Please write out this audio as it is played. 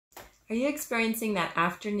Are you experiencing that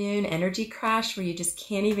afternoon energy crash where you just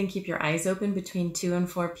can't even keep your eyes open between 2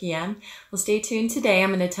 and 4 p.m.? Well, stay tuned. Today I'm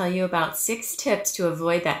going to tell you about 6 tips to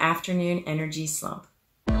avoid that afternoon energy slump.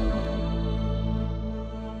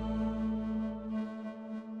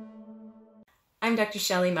 I'm Dr.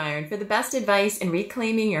 Shelley Meyer, and for the best advice in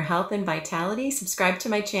reclaiming your health and vitality, subscribe to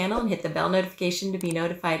my channel and hit the bell notification to be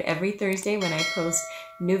notified every Thursday when I post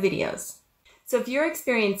new videos. So if you're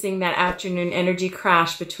experiencing that afternoon energy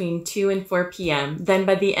crash between 2 and 4 p.m., then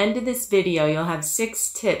by the end of this video, you'll have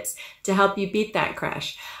 6 tips to help you beat that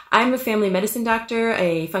crash. I'm a family medicine doctor,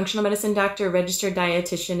 a functional medicine doctor, a registered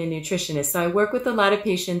dietitian, and nutritionist. So I work with a lot of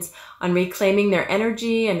patients on reclaiming their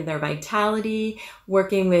energy and their vitality,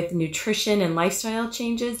 working with nutrition and lifestyle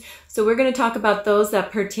changes. So we're going to talk about those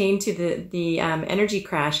that pertain to the energy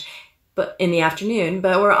crash but in the afternoon,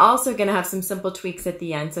 but we're also going to have some simple tweaks at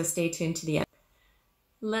the end, so stay tuned to the end.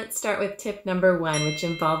 Let's start with tip number 1, which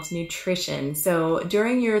involves nutrition. So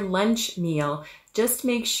during your lunch meal, just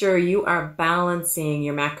make sure you are balancing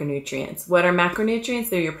your macronutrients. What are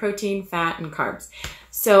macronutrients? They're your protein, fat, and carbs.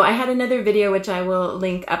 So I had another video, which I will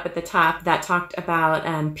link up at the top, that talked about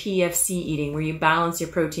PFC eating, where you balance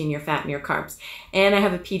your protein, your fat, and your carbs. And I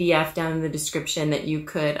have a PDF down in the description that you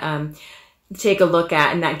could take a look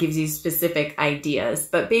at, and that gives you specific ideas.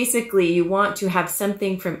 But basically, you want to have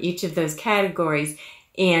something from each of those categories,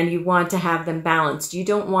 and you want to have them balanced. You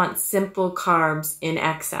don't want simple carbs in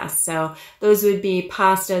excess. So those would be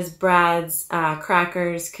pastas, breads,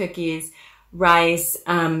 crackers, cookies, rice.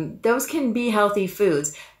 Those can be healthy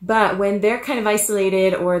foods, but when they're kind of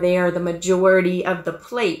isolated or they are the majority of the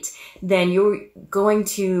plate, then you're going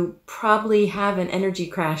to probably have an energy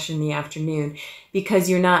crash in the afternoon because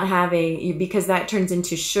because that turns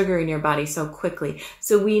into sugar in your body so quickly.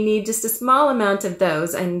 So we need just a small amount of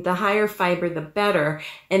those, and the higher fiber, the better.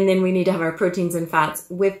 And then we need to have our proteins and fats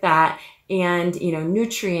with that. And,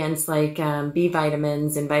 nutrients like B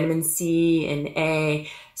vitamins and vitamin C and A.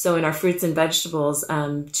 So in our fruits and vegetables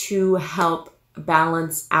to help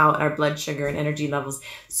balance out our blood sugar and energy levels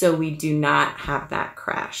so we do not have that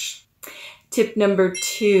crash. Tip number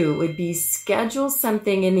 2 would be schedule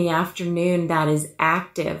something in the afternoon that is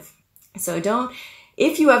active. So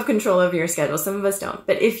if you have control over your schedule, some of us don't,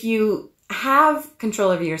 but if you have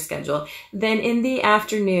control over your schedule, then in the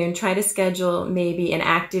afternoon, try to schedule maybe an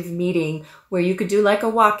active meeting where you could do like a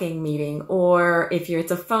walking meeting, or if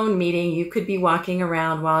it's a phone meeting, you could be walking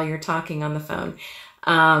around while you're talking on the phone.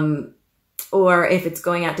 Or if it's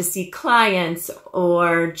going out to see clients,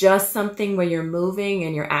 or just something where you're moving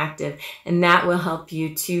and you're active, and that will help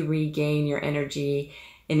you to regain your energy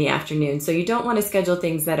in the afternoon. So you don't want to schedule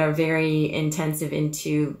things that are very intensive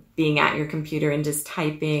into being at your computer and just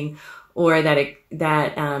typing, or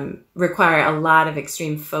that require a lot of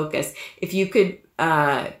extreme focus. If you could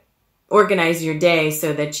organize your day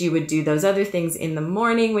so that you would do those other things in the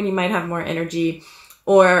morning when you might have more energy,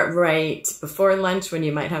 or right before lunch when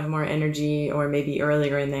you might have more energy, or maybe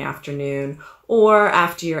earlier in the afternoon, or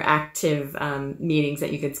after your active meetings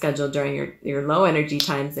that you could schedule during your low energy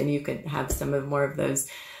times, then you could have some of more of those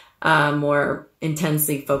more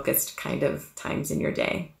intensely focused kind of times in your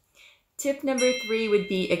day. Tip number 3 would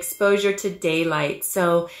be exposure to daylight.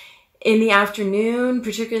 So in the afternoon,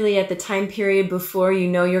 particularly at the time period before you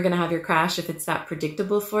know you're going to have your crash, if it's that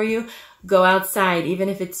predictable for you, go outside, even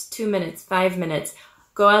if it's 2 minutes, 5 minutes.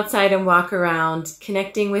 Go outside and walk around,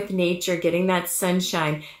 connecting with nature, getting that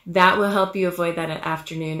sunshine. That will help you avoid that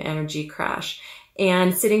afternoon energy crash.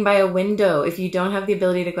 And sitting by a window, if you don't have the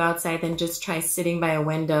ability to go outside, then just try sitting by a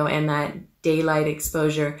window, and that daylight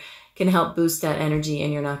exposure can help boost that energy,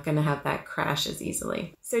 and you're not going to have that crash as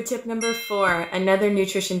easily. So tip number 4, another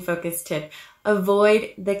nutrition-focused tip: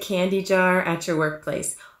 avoid the candy jar at your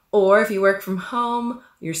workplace. Or if you work from home,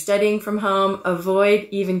 you're studying from home, avoid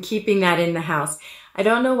even keeping that in the house. I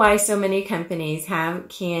don't know why so many companies have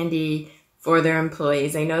candy for their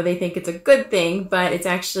employees. I know they think it's a good thing, but it's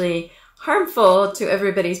actually harmful to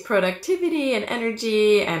everybody's productivity and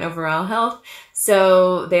energy and overall health.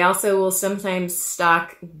 So they also will sometimes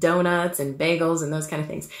stock donuts and bagels and those kind of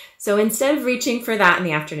things. So instead of reaching for that in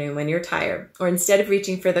the afternoon when you're tired, or instead of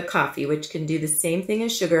reaching for the coffee, which can do the same thing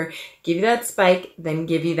as sugar, give you that spike, then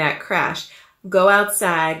give you that crash, go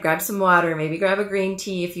outside, grab some water, maybe grab a green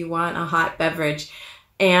tea if you want a hot beverage,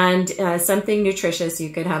 and something nutritious.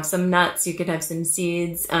 You could have some nuts, you could have some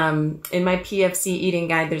seeds. In my PFC eating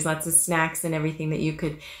guide, there's lots of snacks and everything that you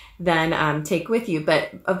could then take with you.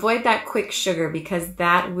 But avoid that quick sugar, because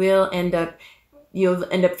that will you'll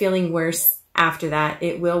end up feeling worse after that.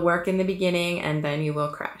 It will work in the beginning and then you will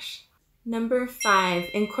crash. Number 5,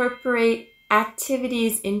 incorporate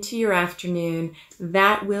activities into your afternoon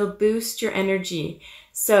that will boost your energy.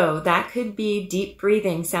 So that could be deep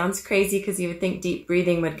breathing. Sounds crazy because you would think deep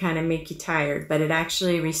breathing would kind of make you tired, but it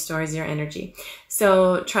actually restores your energy.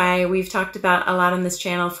 So we've talked about a lot on this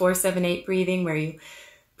channel, 4-7-8 breathing, where you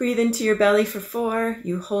breathe into your belly for 4,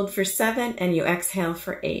 you hold for 7, and you exhale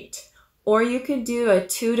for 8. Or you could do a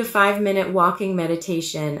 2 to 5 minute walking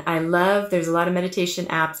meditation. There's a lot of meditation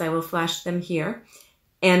apps. I will flash them here.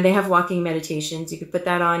 And they have walking meditations. You could put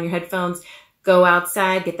that on your headphones, go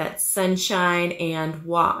outside, get that sunshine, and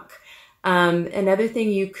walk. Another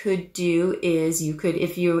thing you could do is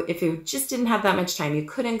if you just didn't have that much time, you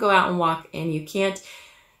couldn't go out and walk, and you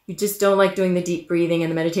just don't like doing the deep breathing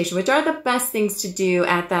and the meditation, which are the best things to do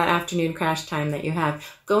at that afternoon crash time that you have.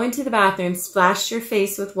 Go into the bathroom, splash your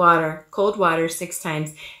face with water, cold water 6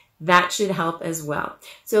 times. That should help as well.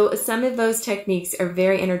 So some of those techniques are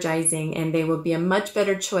very energizing, and they will be a much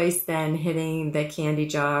better choice than hitting the candy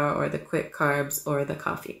jar or the quick carbs or the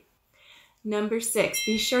coffee. Number 6,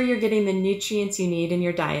 be sure you're getting the nutrients you need in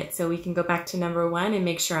your diet. So we can go back to number 1 and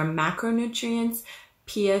make sure our macronutrients,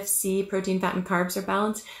 PFC, protein, fat, and carbs are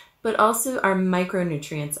balanced, but also our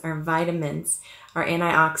micronutrients, our vitamins, our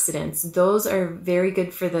antioxidants. Those are very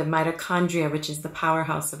good for the mitochondria, which is the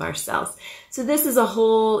powerhouse of our cells. So this is a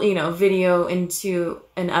whole, video into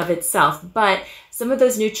and of itself, but some of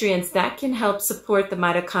those nutrients that can help support the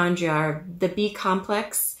mitochondria are the B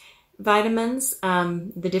complex vitamins,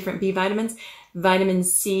 the different B vitamins, vitamin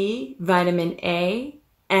C, vitamin A,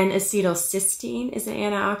 and acetylcysteine is an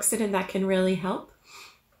antioxidant that can really help.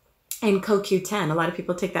 And CoQ10. A lot of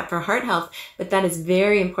people take that for heart health, but that is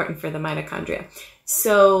very important for the mitochondria.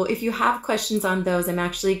 So if you have questions on those, I'm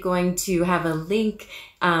actually going to have a link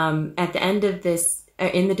at the end of this,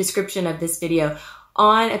 in the description of this video,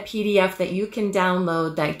 on a PDF that you can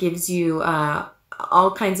download that gives you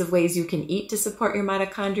all kinds of ways you can eat to support your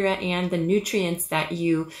mitochondria and the nutrients that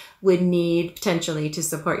you would need potentially to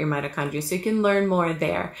support your mitochondria. So you can learn more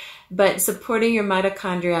there. But supporting your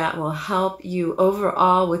mitochondria will help you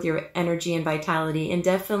overall with your energy and vitality, and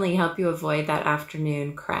definitely help you avoid that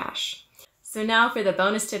afternoon crash. So now for the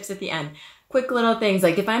bonus tips at the end. Quick little things,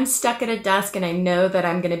 like if I'm stuck at a desk and I know that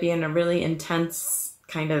I'm going to be in a really intense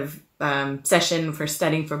kind of session for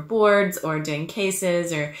studying for boards or doing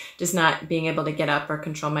cases, or just not being able to get up or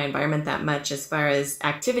control my environment that much as far as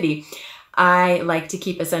activity, I like to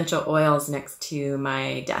keep essential oils next to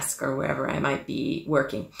my desk or wherever I might be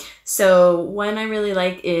working. So one I really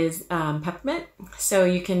like is peppermint. So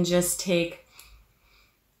you can just take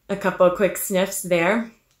a couple of quick sniffs there,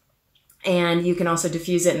 and you can also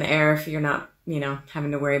diffuse it in the air if you're not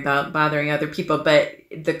having to worry about bothering other people. But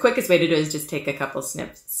the quickest way to do it is just take a couple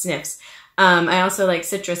sniffs. I also like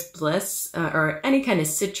Citrus Bliss or any kind of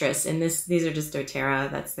citrus. And these are just doTERRA.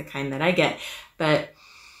 That's the kind that I get. But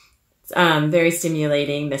it's very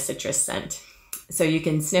stimulating, the citrus scent. So you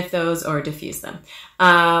can sniff those or diffuse them.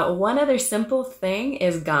 One other simple thing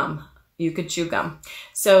is gum. You could chew gum.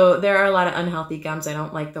 So there are a lot of unhealthy gums. I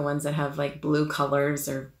don't like the ones that have like blue colors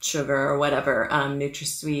or sugar or whatever.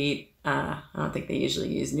 NutraSweet. I don't think they usually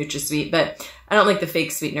use NutraSweet, but I don't like the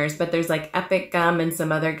fake sweeteners. But there's like Epic gum and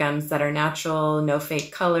some other gums that are natural, no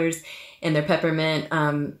fake colors, and they're peppermint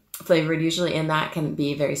flavored usually, and that can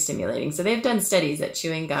be very stimulating. So they've done studies that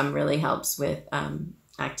chewing gum really helps with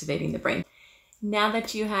activating the brain. Now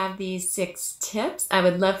that you have these 6 tips, I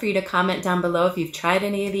would love for you to comment down below if you've tried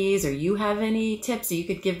any of these, or you have any tips that you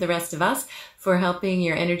could give the rest of us for helping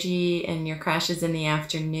your energy and your crashes in the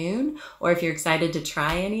afternoon, or if you're excited to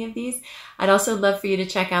try any of these. I'd also love for you to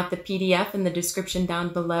check out the PDF in the description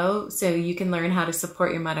down below so you can learn how to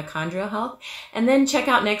support your mitochondrial health. And then check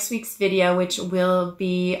out next week's video, which will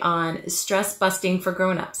be on stress busting for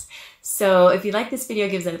grown-ups. So if you like this video,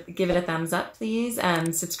 give it a thumbs up, please.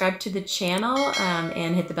 Subscribe to the channel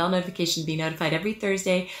and hit the bell notification to be notified every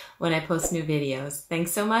Thursday when I post new videos.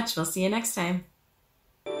 Thanks so much. We'll see you next time.